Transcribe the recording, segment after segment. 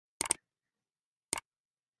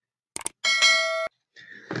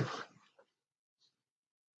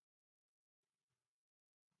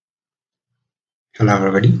Hello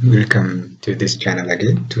everybody, welcome to this channel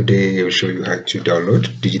again. Today I will show you how to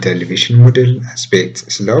download digital elevation model,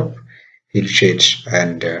 aspect, slope, hillshade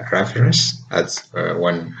and reference at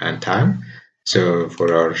one time. So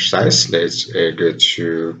for our size, let's go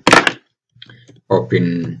to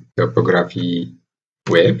OpenTopography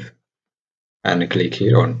web and click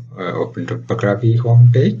here on OpenTopography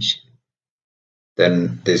homepage.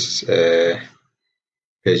 Then this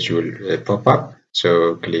page will pop up.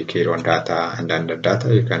 So click here on data, and under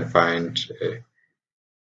data you can find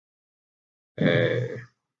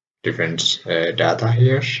different data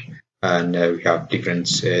here, and we have different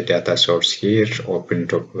data source here: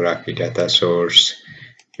 OpenTopography data source,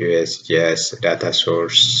 USGS data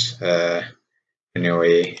source,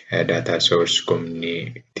 anyway data source,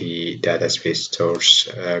 community data space source,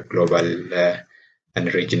 global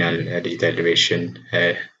and regional digital elevation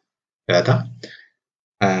data.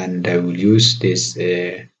 And I will use this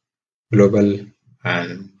global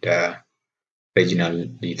and regional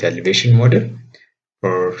digital elevation model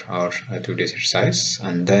for our today's exercise,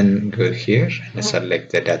 and then go here and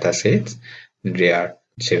select the data set. There are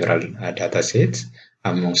several data sets.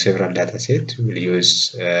 Among several data sets, we'll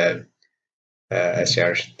use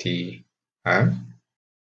SRT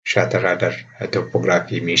shutter radar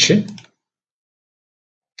topography mission.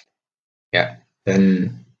 Yeah,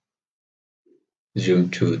 then zoom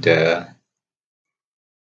to the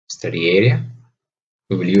study area.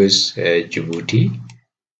 We will use Djibouti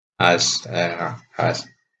as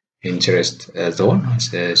interest zone,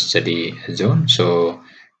 as a study zone. So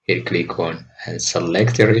here click on and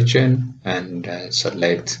select the region and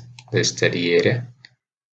select the study area.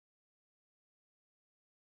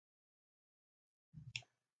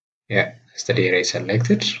 Yeah, study area is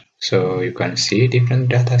selected. So you can see different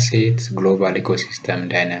data sets: global ecosystem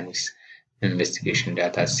dynamics investigation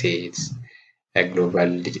data sets, a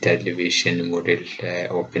global digital elevation model,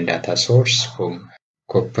 open data source from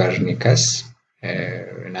Copernicus,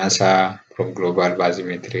 NASA, from global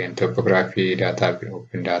bathymetry and topography data,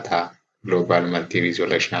 open data, global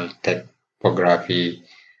multi-resolution topography,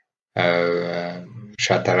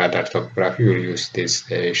 shutter radar topography. We'll use this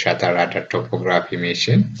shutter radar topography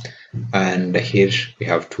mission. And here we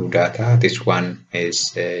have two data. This one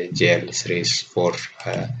is GL3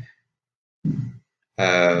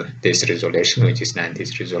 this resolution, which is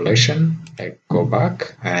 90th resolution. I go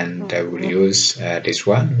back and I will use this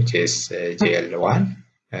one, which is GL1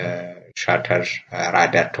 shutter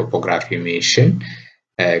radar topography mission,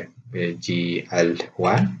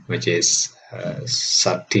 GL1, which is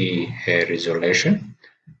 30 resolution,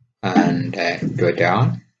 and go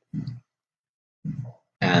down,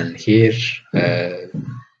 and here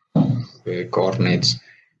coordinates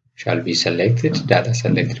shall be selected. Data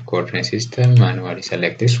selected coordinate system, manually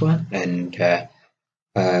select this one, and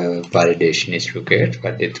validation is required,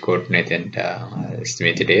 validate coordinate and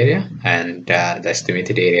estimated area, and the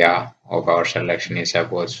estimated area of our selection is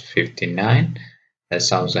about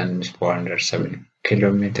 59,407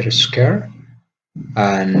 kilometers square.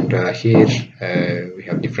 And here we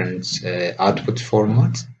have different output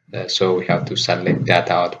formats, so we have to select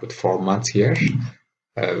data output formats here.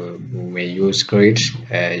 We may use grid,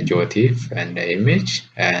 GeoTIFF, and image.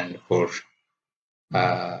 And for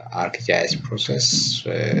ArcGIS process,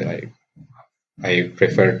 I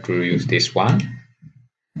prefer to use this one.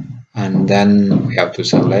 And then we have to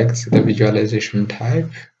select the visualization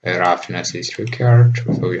type. Roughness is required,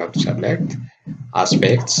 so we have to select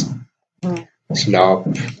aspects,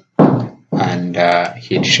 slope, and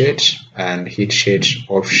heat shade. And heat shade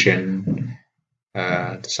option,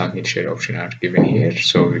 some heat shade options are given here,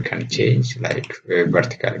 so we can change, like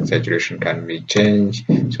vertical exaggeration can be changed,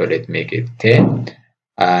 so let's make it 10.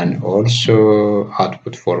 And also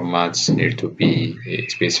output formats need to be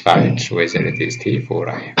specified, whether it is TIFF or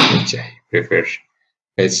IM, which I prefer.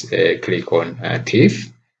 Let's click on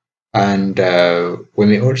TIFF, and we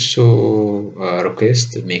may also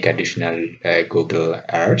request to make additional Google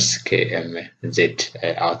Earth KMZ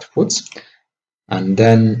outputs, and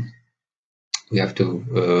then we have to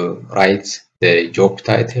write the job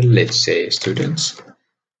title, let's say students,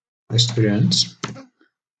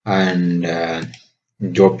 and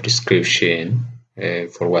job description,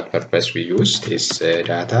 for what purpose we use this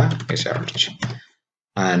data research,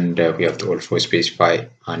 and we have to also specify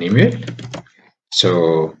an email.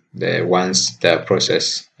 So once the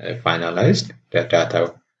process finalized, the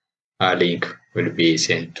data link will be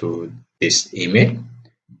sent to this email,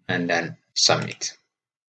 and then submit.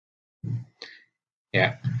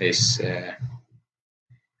 Yeah, this yeah,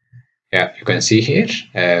 you can see here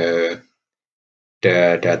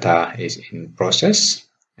the data is in process.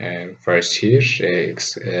 First here,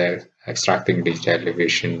 extracting digital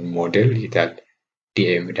elevation model, digital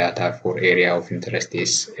DEM data for area of interest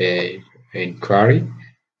is in query.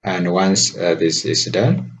 And once this is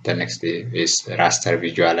done, the next is raster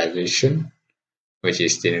visualization, which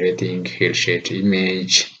is generating hillshade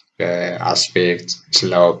image, aspect,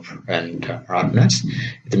 slope, and roughness.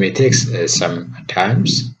 It may take some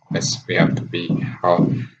times, but we have to be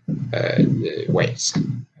wait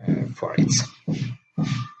for it.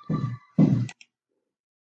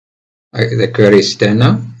 The query is done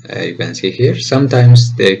now. You can see here.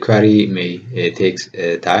 Sometimes the query may take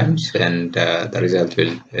times, and the result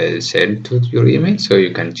will send to your email, so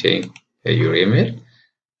you can change your email.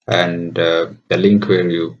 And the link where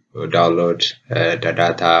you download the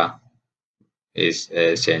data is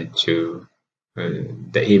sent to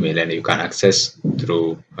the email, and you can access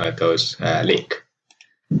through those link.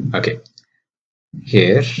 Okay,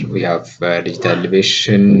 here we have digital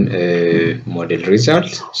elevation model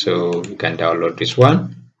result, so you can download this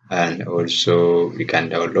one, and also we can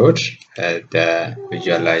download the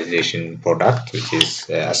visualization product, which is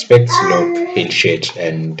aspect, slope, hillshade,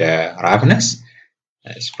 and roughness.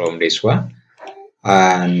 It's from this one.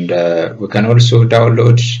 And we can also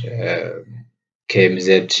download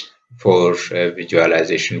KMZ for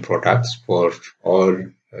visualization products for all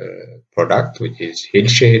product, which is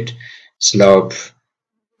hillshade, slope,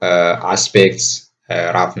 aspects,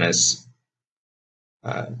 roughness.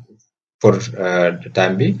 For the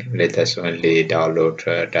time being, let us only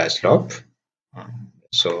download the slope.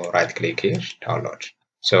 So right click here, download.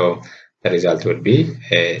 So the result will be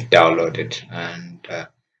downloaded, and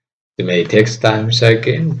it may take time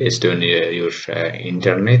again based on your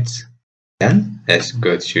internet. Then let's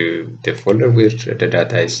go to the folder where the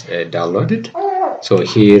data is downloaded. So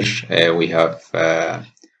here we have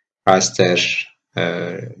raster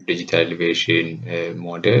digital elevation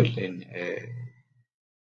model in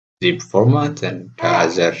zip format, and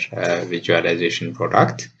other visualization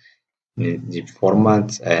product in zip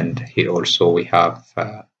format. And here also we have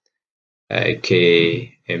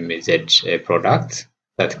KMZ product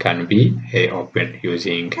that can be opened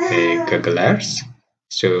using Google Earth.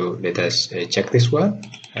 So let us check this one.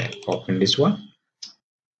 Open this one.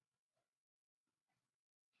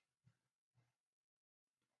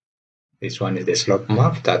 This one is the slope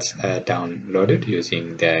map that's downloaded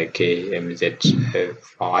using the KMZ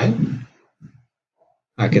file.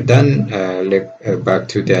 Okay, then back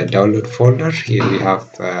to the download folder. Here we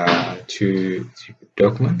have two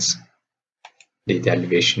documents, the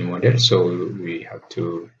elevation model. So we have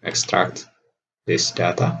to extract this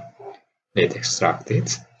data. Let's extract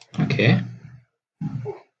it. Okay,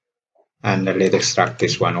 and let's extract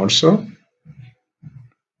this one also.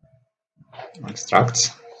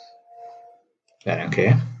 Extract. Then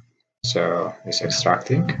okay, so it's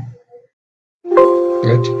extracting.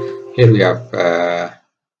 Good. Here we have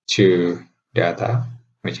two data,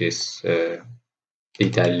 which is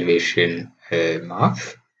data elevation map,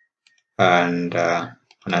 and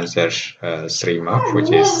another three map,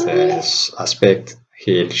 which is aspect,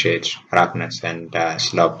 hillshade, roughness, and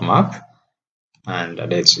slope map. And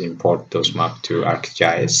let's import those maps to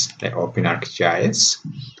ArcGIS. Open ArcGIS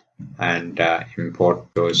and import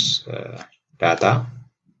those data.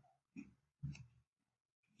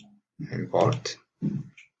 Import.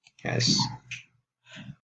 Yes.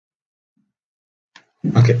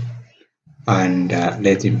 Okay. And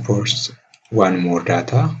let's import one more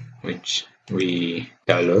data, which we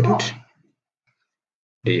downloaded,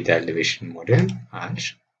 data elevation model, and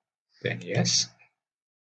then yes.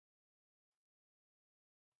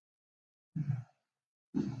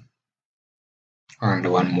 And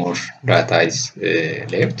one more data is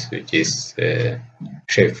left, which is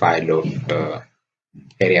shapefile of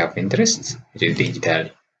area of interest, which is digital,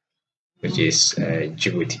 which is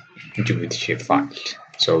Djibouti shapefile.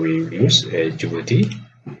 So we use Djibouti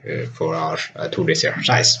for our today's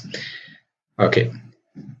exercise. Okay,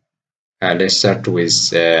 let's start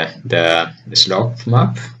with the slope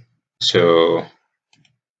map. So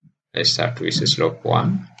let's start with the slope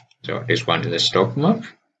one. So this one is the slope map,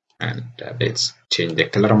 and let's change the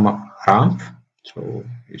color ramp. So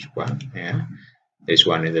this one, yeah, this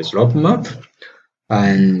one is the slope map,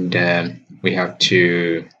 and we have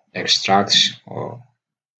to extract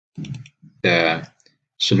the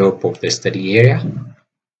slope of the study area,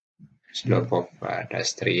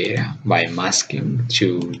 by masking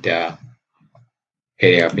to the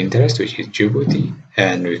area of interest, which is Djibouti.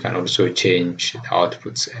 And we can also change the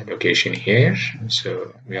output location here.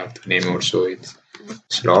 So we have to name also it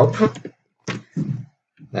slope.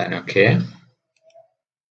 Then okay.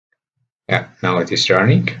 Yeah, now it is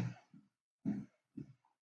running.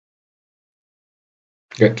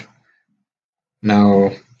 Good.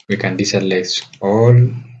 Now we can deselect all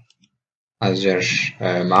other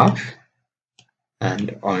map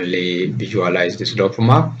and only visualize the slope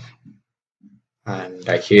map. And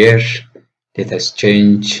here, let us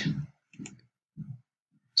change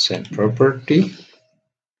some property.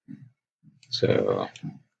 So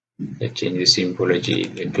let's change the symbology,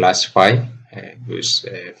 the classify, use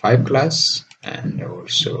 5 class, and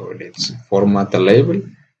also let's format the label.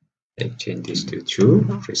 Let's change this to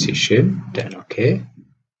 2, precision, then OK,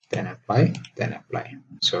 then apply, then apply.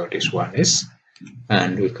 So this one is,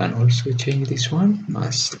 and we can also change this one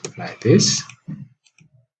as like this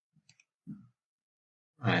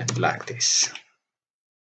and like this.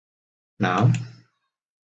 Now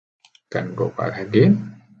can go back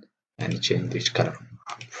again and change this color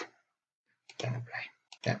up, then apply,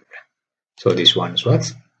 then apply. So this one is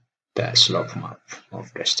what? The slope map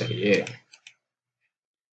of the study area.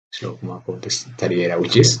 Slope map of the study area,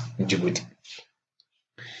 which is Djibouti.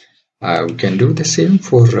 We can do the same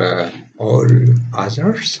for all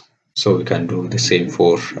others. So we can do the same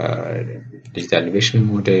for digital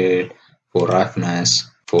elevation model, for roughness,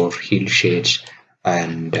 for hill shades,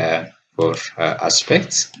 and for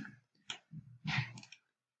aspects.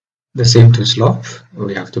 The same to slope,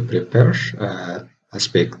 we have to prepare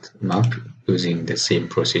aspect map using the same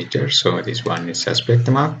procedure. So this one is aspect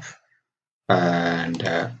map, and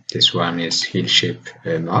this one is hill shape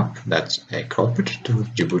map that's cropped to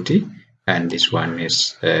Djibouti, and this one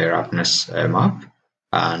is roughness map,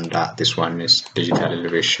 and this one is digital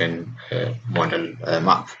elevation model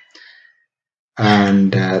map.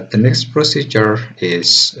 And the next procedure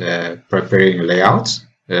is preparing layouts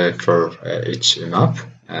for each map.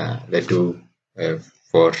 Let's do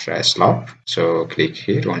for slope. So click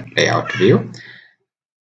here on layout view,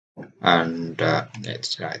 and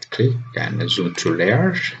let's right click and zoom to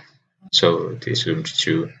layer. So this zooms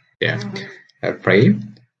to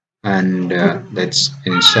frame, and let's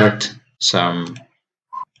insert some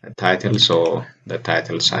title. So the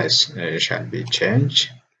title size shall be changed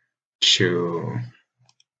to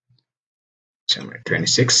somewhere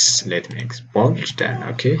 26. Let me export, then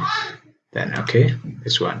OK, then OK.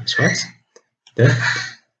 This one is what the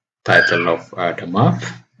title of the map.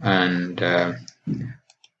 And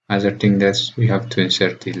other thing that we have to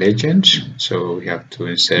insert the legend. So we have to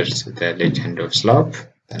insert the legend of slope,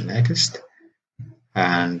 then next,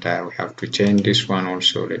 and we have to change this one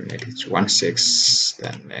also. Let me make it 16,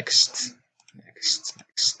 then next.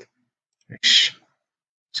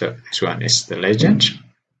 So this one is the legend,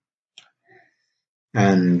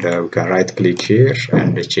 and we can right click here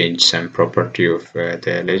and change some property of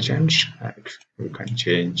the legend. We can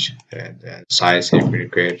change the size if we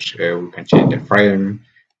require. We can change the frame,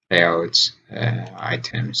 layouts,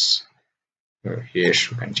 items. Here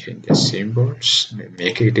we can change the symbols.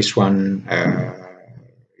 Make it this one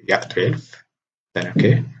 12. Then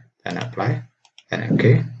OK, then apply, then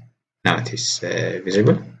OK. Now it is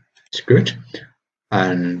visible. It's good.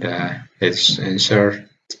 And let's insert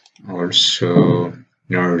also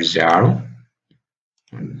north arrow.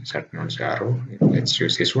 Insert north arrow. Let's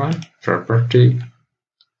use this one property.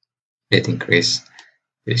 Let's increase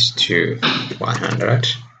this to 100.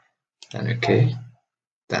 Then OK,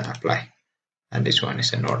 then apply. And this one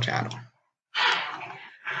is a north arrow.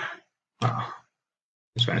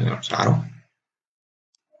 This one is north arrow.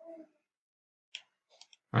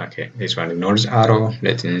 Okay, this one is north arrow.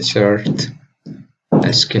 Let's insert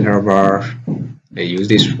a scalar bar. I use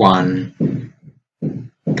this one.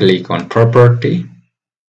 Click on property,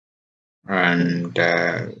 and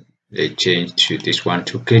they change to this one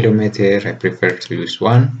to kilometer. I prefer to use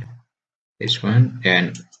this one,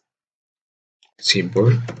 and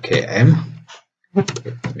symbol km.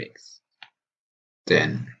 Mix.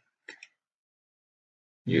 Then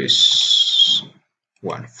use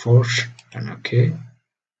 1/4 and OK,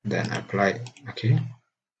 then apply. Okay.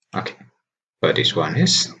 So this one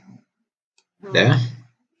is there.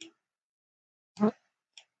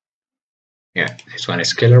 Yeah, this one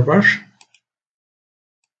is scalar bar.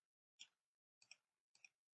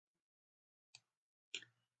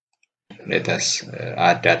 Let us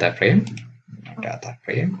add data frame.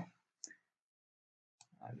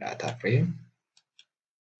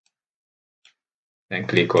 Then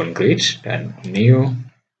click on grid, then new,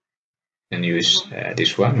 and use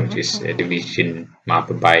this one, which is a division map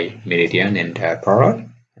by meridian and parallel.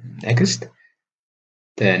 Next,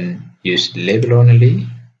 then use label only.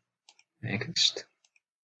 Next,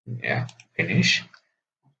 yeah, finish.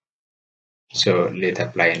 So let's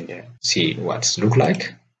apply and see what's look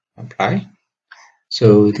like. Apply.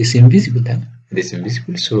 So it is invisible then. It is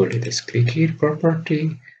invisible. So let us click here,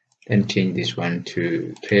 property, then change this one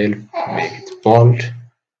to 12, make it bold,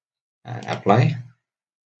 and apply.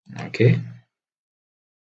 Okay,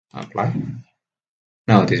 apply.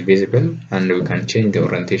 Now it is visible, and we can change the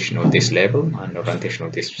orientation of this label and orientation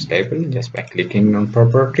of this label just by clicking on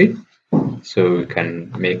property. So we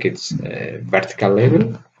can make it vertical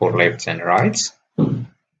label for lefts and rights.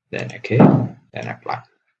 Then okay, then apply.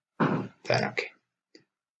 Then okay.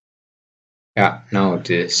 Yeah, now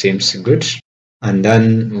it seems good. And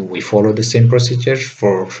then we follow the same procedure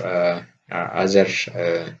for other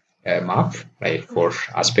map, like for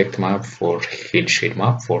aspect map, for field shade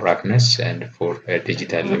map, for roughness, and for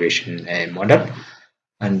digital elevation model.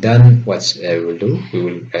 And then what we'll do, we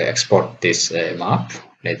will export this map.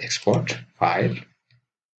 Let's export file,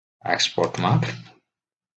 export map.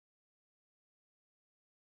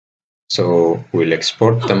 So we'll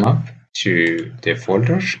export the map to the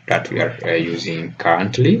folder that we are using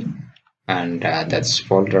currently, and that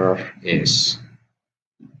folder is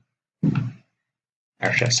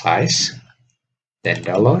exercise, then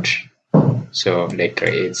download. So let's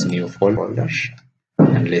create new folder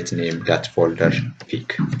and let's name that folder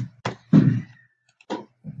peak,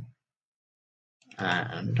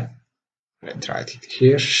 and let's write it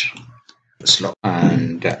here slope,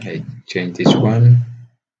 and I change this one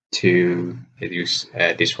to reduce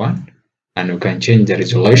this one, and we can change the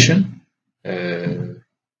resolution.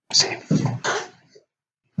 Save.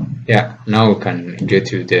 Yeah, now we can go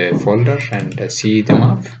to the folder and see the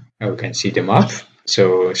map. We can see the map,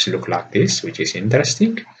 so it's look like this, which is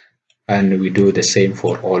interesting. And we do the same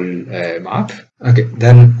for all map. Okay,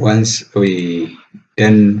 then once we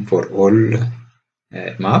done for all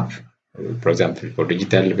map, for example, for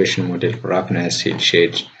digital elevation model, for roughness, hill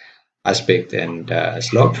shade, aspect, and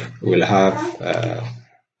slope, we'll have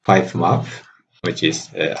 5 map, which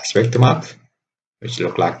is aspect map, which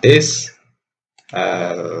look like this.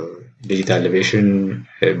 Digital elevation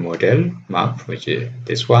model map, which is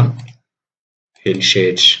this one. Hill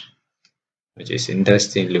shade, which is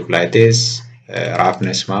interesting, look like this.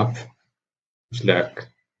 Roughness map, which like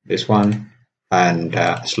this one, and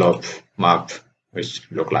slope map, which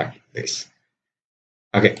look like this.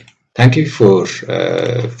 Okay, thank you for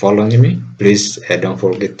following me. Please don't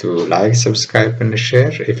forget to like, subscribe, and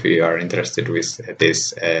share if you are interested with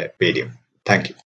this video. Thank you.